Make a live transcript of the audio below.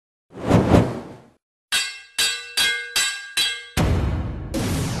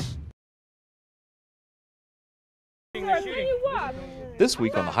This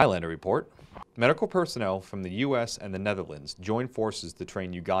week on the Highlander Report, medical personnel from the U.S. and the Netherlands joined forces to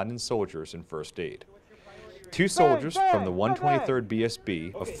train Ugandan soldiers in first aid. 2 soldiers from the 123rd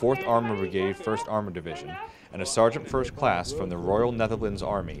BSB of 4th Armored Brigade 1st Armored Division and a Sergeant First Class from the Royal Netherlands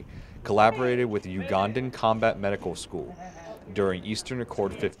Army collaborated with the Ugandan Combat Medical School during Eastern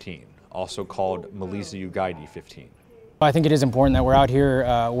Accord 15, also called Milisa Ugaidi 15. I think it is important that we're out here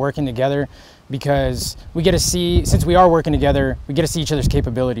working together because we get to see, since we are working together, we get to see each other's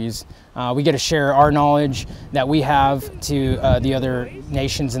capabilities. We get to share our knowledge that we have to the other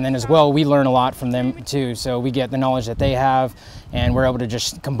nations, and then as well we learn a lot from them too. So we get the knowledge that they have, and we're able to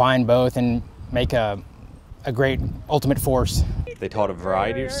just combine both and make a great ultimate force. They taught a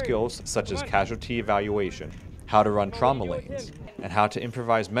variety of skills such as casualty evaluation, how to run trauma lanes, and how to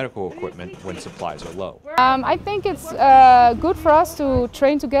improvise medical equipment when supplies are low. I think it's good for us to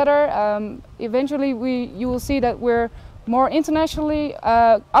train together. Eventually you will see that we're more internationally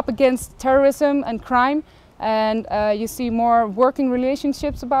up against terrorism and crime, and you see more working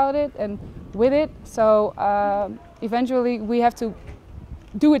relationships about it and with it. So eventually we have to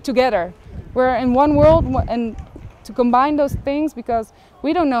do it together. We're in one world, and to combine those things, because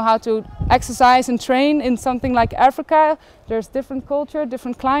we don't know how to exercise and train in something like Africa. There's different culture,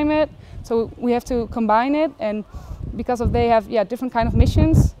 different climate, so we have to combine it, and because of they have different kind of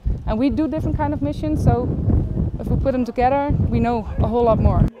missions, and we do different kind of missions, so if we put them together, we know a whole lot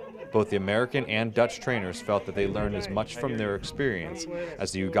more. Both the American and Dutch trainers felt that they learned as much from their experience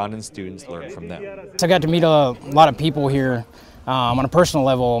as the Ugandan students learned from them. So I got to meet a lot of people here. On a personal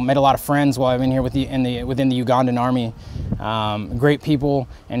level, made a lot of friends while I've been here within the Ugandan Army. Great people,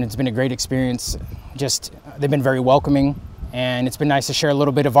 and it's been a great experience. Just they've been very welcoming, and it's been nice to share a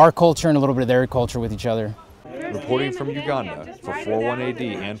little bit of our culture and a little bit of their culture with each other. Reporting from Uganda for 41AD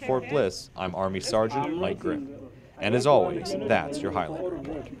and Fort Bliss, I'm Army Sergeant Mike Grimm. And as always, that's your Highlander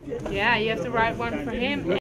Report. Yeah, you have to write one for him.